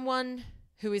that someone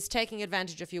who is taking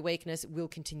advantage of your weakness will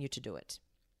continue to do it.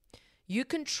 You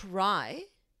can try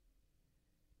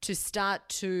to start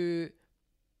to,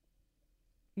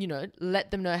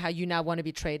 let them know how you now want to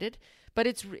be treated, but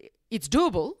it's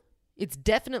doable. It's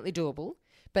definitely doable,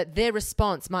 but their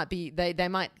response might be, they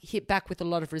might hit back with a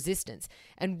lot of resistance.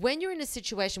 And when you're in a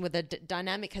situation where the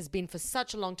dynamic has been for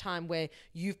such a long time where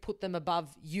you've put them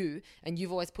above you and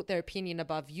you've always put their opinion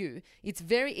above you, it's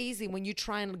very easy when you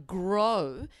try and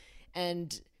grow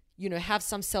and have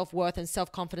some self-worth and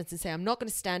self-confidence and say, I'm not going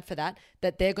to stand for that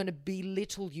they're going to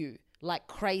belittle you like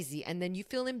crazy. And then you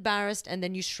feel embarrassed and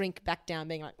then you shrink back down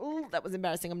being like, oh, that was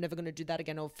embarrassing. I'm never going to do that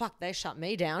again. Or fuck, they shut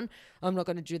me down. I'm not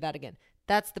going to do that again.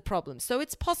 That's the problem. So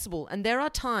it's possible. And there are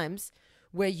times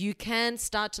where you can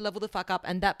start to level the fuck up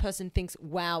and that person thinks,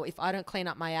 wow, if I don't clean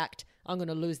up my act, I'm going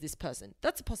to lose this person.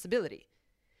 That's a possibility.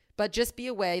 But just be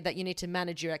aware that you need to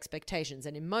manage your expectations.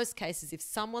 And in most cases, if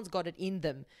someone's got it in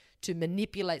them to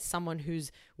manipulate someone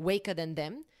who's weaker than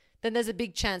them, then there's a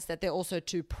big chance that they're also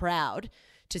too proud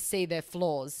to see their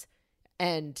flaws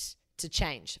and to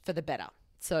change for the better.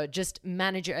 So just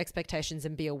manage your expectations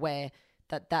and be aware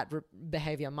that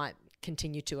behavior might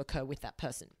continue to occur with that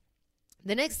person.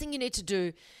 The next thing you need to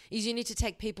do is you need to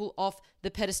take people off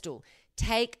the pedestal.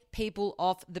 Take people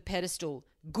off the pedestal.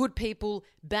 Good people,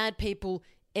 bad people,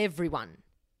 everyone.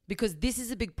 Because this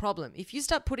is a big problem. If you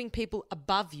start putting people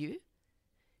above you,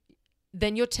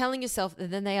 then you're telling yourself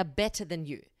that then they are better than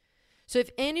you. So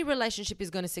if any relationship is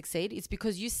going to succeed, it's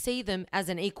because you see them as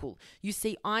an equal. You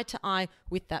see eye to eye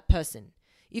with that person.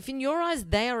 If in your eyes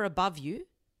they are above you,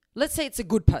 let's say it's a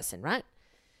good person, right?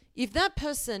 If that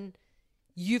person,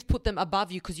 you've put them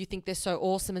above you because you think they're so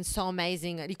awesome and so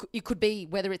amazing. It could be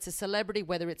whether it's a celebrity,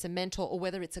 whether it's a mentor, or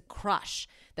whether it's a crush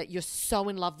that you're so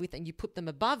in love with and you put them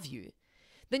above you,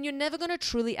 then you're never going to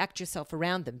truly act yourself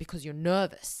around them because you're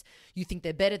nervous. You think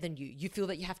they're better than you. You feel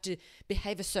that you have to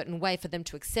behave a certain way for them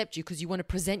to accept you because you want to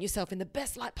present yourself in the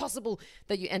best light possible,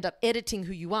 that you end up editing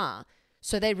who you are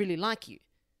so they really like you.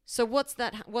 So what's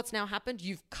now happened?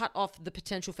 You've cut off the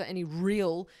potential for any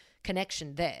real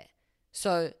connection there.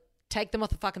 So take them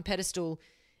off the fucking pedestal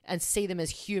and see them as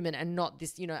human and not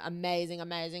this, amazing,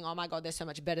 oh my God, they're so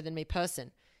much better than me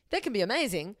person. They can be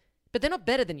amazing, but they're not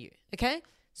better than you, okay?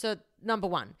 So number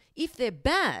one, if they're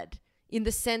bad in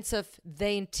the sense of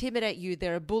they intimidate you,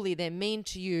 they're a bully, they're mean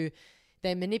to you,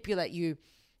 they manipulate you,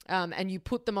 and you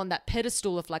put them on that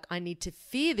pedestal of like, I need to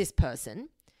fear this person,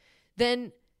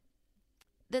 then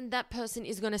that person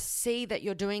is going to see that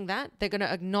you're doing that. They're going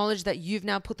to acknowledge that you've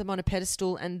now put them on a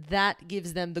pedestal, and that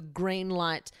gives them the green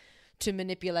light to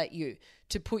manipulate you,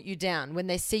 to put you down. When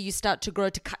they see you start to grow,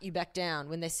 to cut you back down.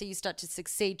 When they see you start to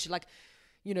succeed, to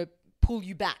pull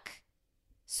you back.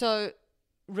 So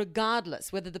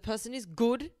regardless, whether the person is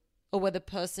good or whether the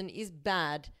person is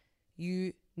bad,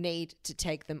 you need to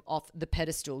take them off the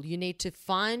pedestal. You need to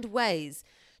find ways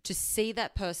to see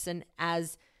that person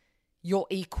as your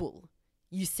equal.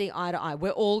 You see eye to eye.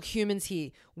 We're all humans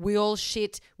here. We all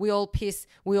shit. We all piss.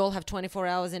 We all have 24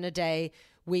 hours in a day.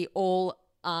 We all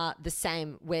are the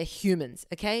same. We're humans,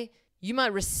 okay? You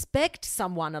might respect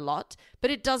someone a lot, but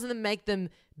it doesn't make them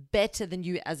better than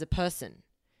you as a person.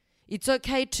 It's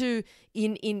okay to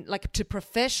to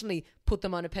professionally put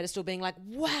them on a pedestal being like,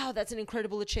 wow, that's an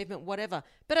incredible achievement, whatever.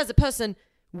 But as a person,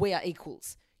 we are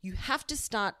equals. You have to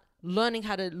start learning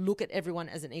how to look at everyone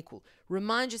as an equal.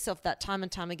 Remind yourself that time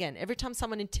and time again. Every time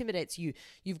someone intimidates you,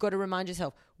 you've got to remind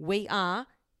yourself, we are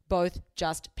both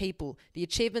just people. The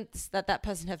achievements that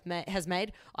person has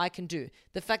made, I can do.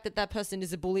 The fact that person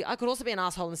is a bully, I could also be an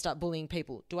asshole and start bullying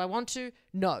people. Do I want to?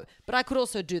 No. But I could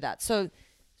also do that. So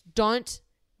don't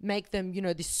make them,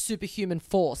 this superhuman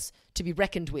force to be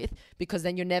reckoned with, because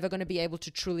then you're never going to be able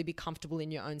to truly be comfortable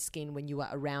in your own skin when you are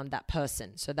around that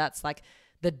person. So that's like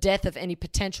the death of any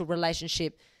potential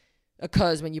relationship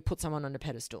occurs when you put someone on a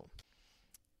pedestal.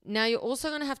 Now you're also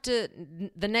going to have to,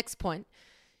 the next point,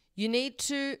 you need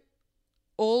to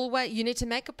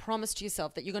make a promise to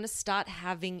yourself that you're going to start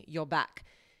having your back.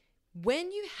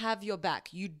 When you have your back,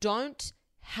 you don't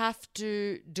have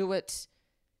to do it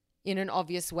in an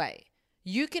obvious way.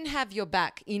 You can have your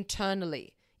back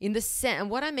internally and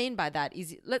what I mean by that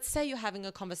is, let's say you're having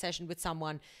a conversation with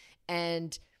someone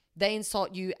and they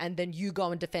insult you and then you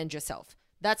go and defend yourself.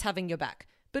 That's having your back.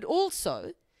 But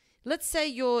also, let's say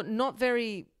you're not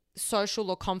very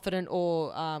social or confident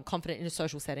in a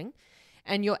social setting,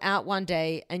 and you're out one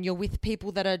day and you're with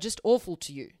people that are just awful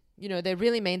to you. They're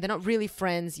really mean. They're not really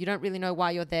friends. You don't really know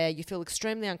why you're there. You feel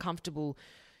extremely uncomfortable.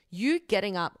 You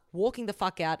getting up, walking the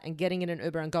fuck out and getting in an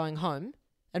Uber and going home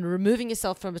and removing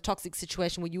yourself from a toxic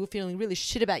situation where you were feeling really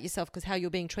shit about yourself because how you're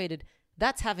being treated,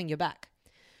 that's having your back.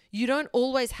 You don't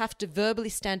always have to verbally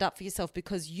stand up for yourself,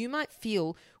 because you might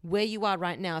feel where you are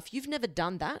right now, if you've never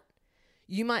done that,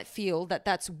 you might feel that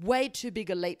that's way too big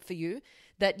a leap for you,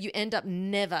 that you end up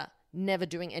never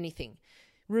doing anything.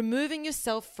 Removing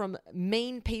yourself from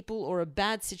mean people or a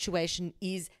bad situation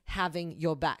is having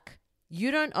your back.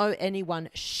 You don't owe anyone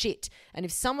shit. And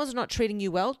if someone's not treating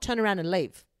you well, turn around and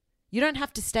leave. You don't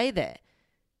have to stay there.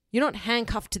 You're not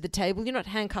handcuffed to the table. You're not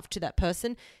handcuffed to that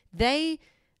person.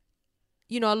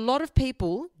 a lot of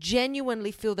people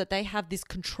genuinely feel that they have this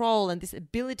control and this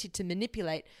ability to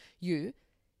manipulate you,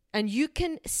 and you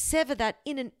can sever that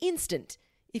in an instant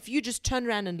if you just turn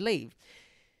around and leave.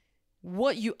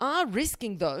 What you are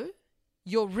risking, though,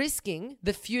 you're risking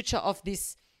the future of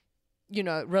this,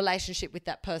 relationship with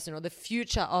that person, or the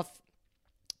future of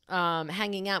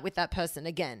hanging out with that person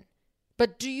again.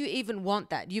 But do you even want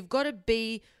that? You've got to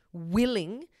be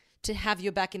willing to have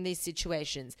your back in these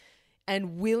situations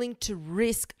and willing to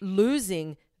risk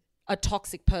losing a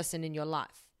toxic person in your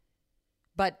life.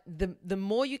 But the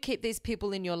more you keep these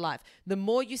people in your life, the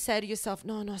more you say to yourself,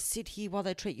 no, sit here while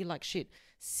they treat you like shit.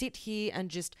 Sit here and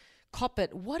just cop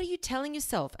it. What are you telling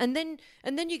yourself? And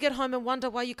then you get home and wonder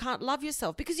why you can't love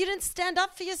yourself, because you didn't stand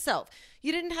up for yourself.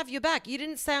 You didn't have your back. You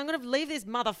didn't say, I'm going to leave these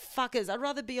motherfuckers. I'd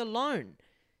rather be alone.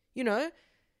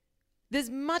 There's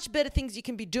much better things you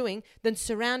can be doing than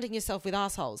surrounding yourself with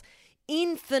assholes.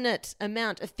 Infinite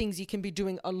amount of things you can be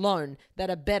doing alone that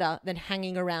are better than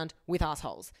hanging around with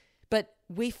assholes. But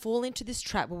we fall into this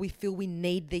trap where we feel we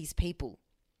need these people.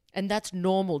 And that's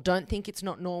normal. Don't think it's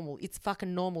not normal. It's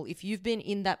fucking normal. If you've been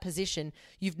in that position,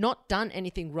 you've not done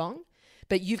anything wrong,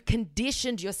 but you've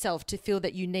conditioned yourself to feel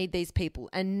that you need these people.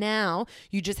 And now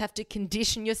you just have to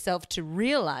condition yourself to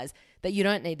realize that you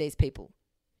don't need these people.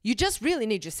 You just really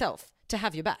need yourself to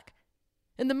have your back.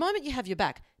 And the moment you have your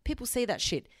back, people see that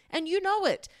shit. And you know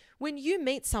it. When you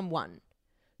meet someone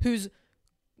who's,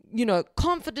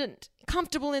 confident,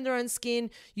 comfortable in their own skin,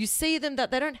 you see them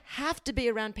that they don't have to be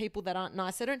around people that aren't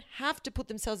nice. They don't have to put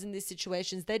themselves in these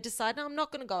situations. They decide, no, I'm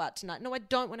not going to go out tonight. No, I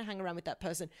don't want to hang around with that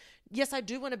person. Yes, I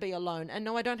do want to be alone. And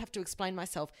no, I don't have to explain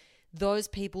myself. Those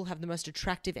people have the most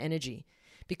attractive energy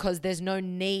because there's no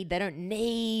need. They don't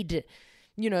need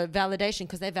validation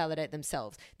because they validate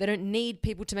themselves. They don't need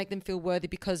people to make them feel worthy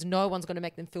because no one's going to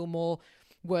make them feel more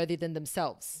worthy than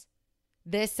themselves.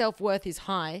 Their self-worth is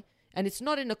high, and it's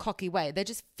not in a cocky way. They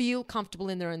just feel comfortable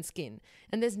in their own skin.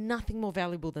 And there's nothing more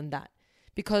valuable than that,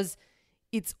 because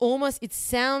it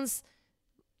sounds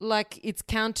like it's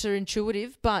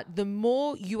counterintuitive, but the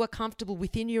more you are comfortable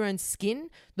within your own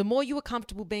skin, the more you are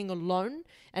comfortable being alone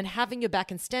and having your back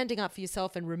and standing up for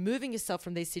yourself and removing yourself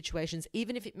from these situations,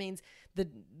 even if it means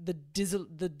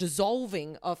the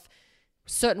dissolving of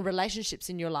certain relationships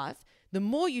in your life. The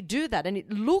more you do that, and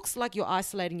it looks like you're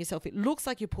isolating yourself, it looks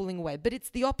like you're pulling away, but it's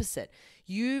the opposite.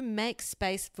 You make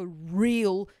space for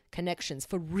real connections,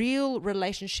 for real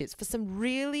relationships, for some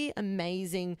really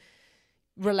amazing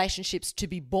relationships to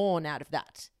be born out of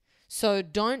that. So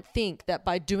don't think that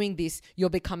by doing this, you're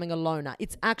becoming a loner.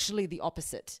 It's actually the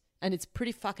opposite. And it's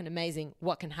pretty fucking amazing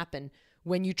what can happen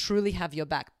when you truly have your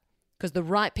back, because the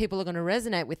right people are going to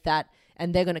resonate with that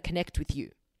and they're going to connect with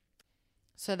you.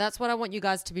 So that's what I want you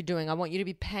guys to be doing. I want you to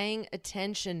be paying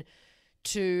attention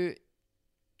to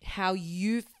how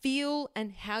you feel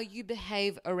and how you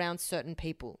behave around certain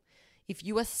people. If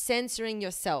you are censoring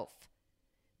yourself,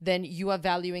 then you are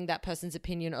valuing that person's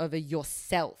opinion over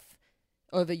yourself,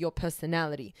 over your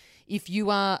personality. If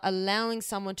you are allowing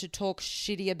someone to talk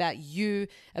shitty about you,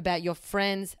 about your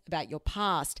friends, about your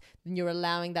past, then you're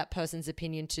allowing that person's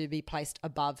opinion to be placed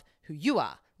above who you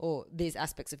are or these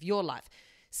aspects of your life.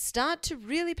 Start to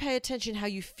really pay attention how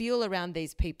you feel around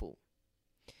these people.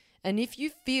 And if you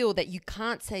feel that you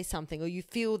can't say something, or you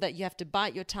feel that you have to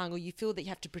bite your tongue, or you feel that you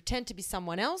have to pretend to be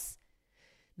someone else,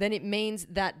 then it means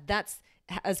that that's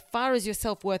as far as your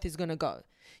self-worth is going to go.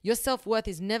 Your self-worth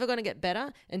is never going to get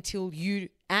better until you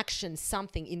action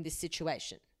something in this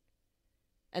situation.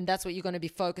 And that's what you're going to be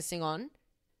focusing on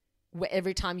where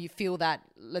every time you feel that,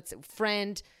 let's say,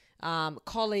 friend,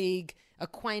 colleague,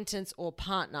 acquaintance, or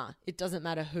partner. It doesn't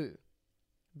matter who.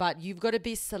 But you've got to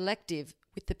be selective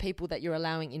with the people that you're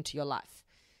allowing into your life.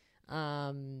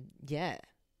 Like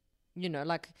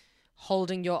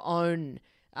holding your own,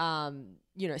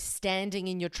 standing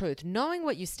in your truth, knowing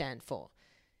what you stand for.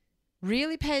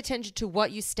 Really pay attention to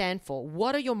what you stand for.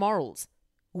 What are your morals?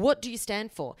 What do you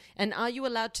stand for? And are you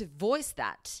allowed to voice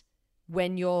that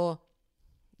when you're,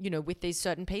 with these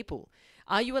certain people?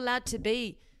 Are you allowed to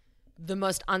be the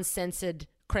most uncensored,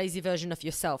 crazy version of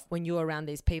yourself when you're around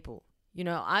these people?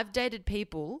 I've dated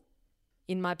people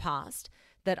in my past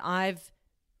that I've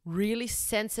really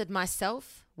censored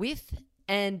myself with,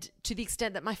 and to the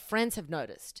extent that my friends have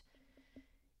noticed.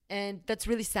 And that's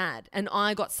really sad. And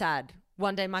I got sad.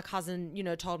 One day my cousin,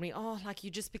 told me, you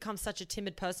just become such a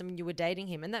timid person when you were dating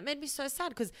him. And that made me so sad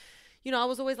because, I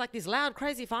was always like this loud,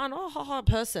 crazy, fun,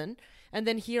 person. And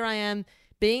then here I am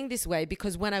being this way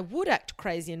because when I would act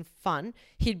crazy and fun,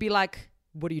 he'd be like,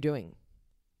 what are you doing?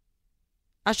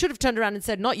 I should have turned around and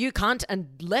said, not you, cunt, and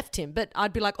left him. But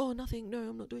I'd be like, oh, nothing. No,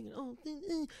 I'm not doing it. Oh,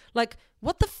 like,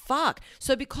 what the fuck?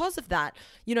 So because of that,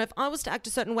 you know, if I was to act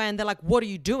a certain way and they're like, what are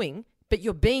you doing? But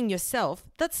you're being yourself,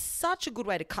 that's such a good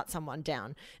way to cut someone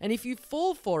down. And if you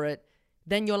fall for it,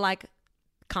 then you're like,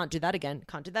 can't do that again,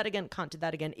 can't do that again, can't do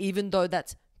that again, even though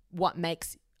that's what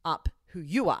makes up who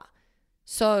you are.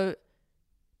 So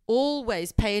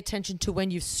always pay attention to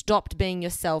when you've stopped being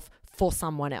yourself for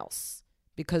someone else,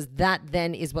 because that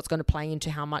then is what's going to play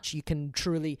into how much you can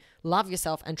truly love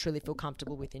yourself and truly feel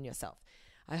comfortable within yourself.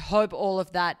 I hope all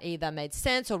of that either made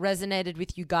sense or resonated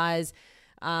with you guys.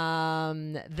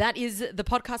 That is the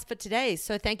podcast for today.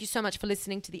 So thank you so much for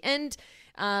listening to the end.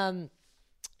 Any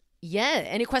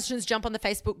questions, jump on the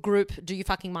Facebook group, Do You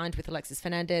Fucking Mind with Alexis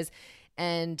Fernandez.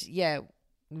 And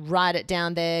write it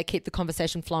down there. Keep the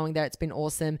conversation flowing there. It's been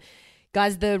awesome.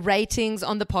 Guys, the ratings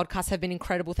on the podcast have been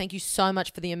incredible. Thank you so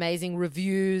much for the amazing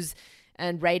reviews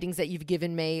and ratings that you've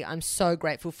given me. I'm so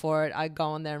grateful for it. I go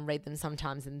on there and read them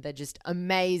sometimes and they're just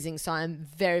amazing. So I'm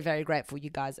very, very grateful.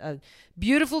 You guys are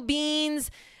beautiful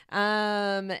beings.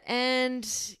 What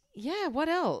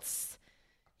else?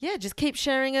 Just keep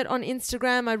sharing it on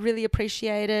Instagram. I really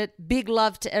appreciate it. Big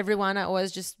love to everyone. I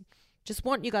always just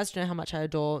want you guys to know how much I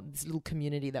adore this little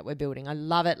community that we're building. I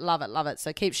love it, love it, love it.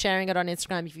 So keep sharing it on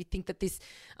Instagram. If you think that this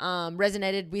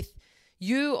resonated with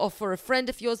you or for a friend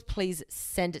of yours, please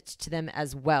send it to them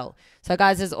as well. So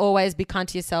guys, as always, be kind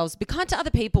to yourselves. Be kind to other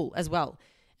people as well.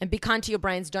 And be kind to your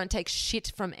brains. Don't take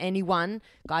shit from anyone.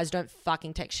 Guys, don't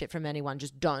fucking take shit from anyone.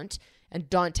 Just don't.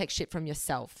 And don't take shit from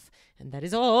yourself. And that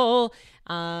is all.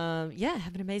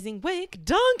 Have an amazing week.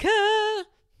 Danke!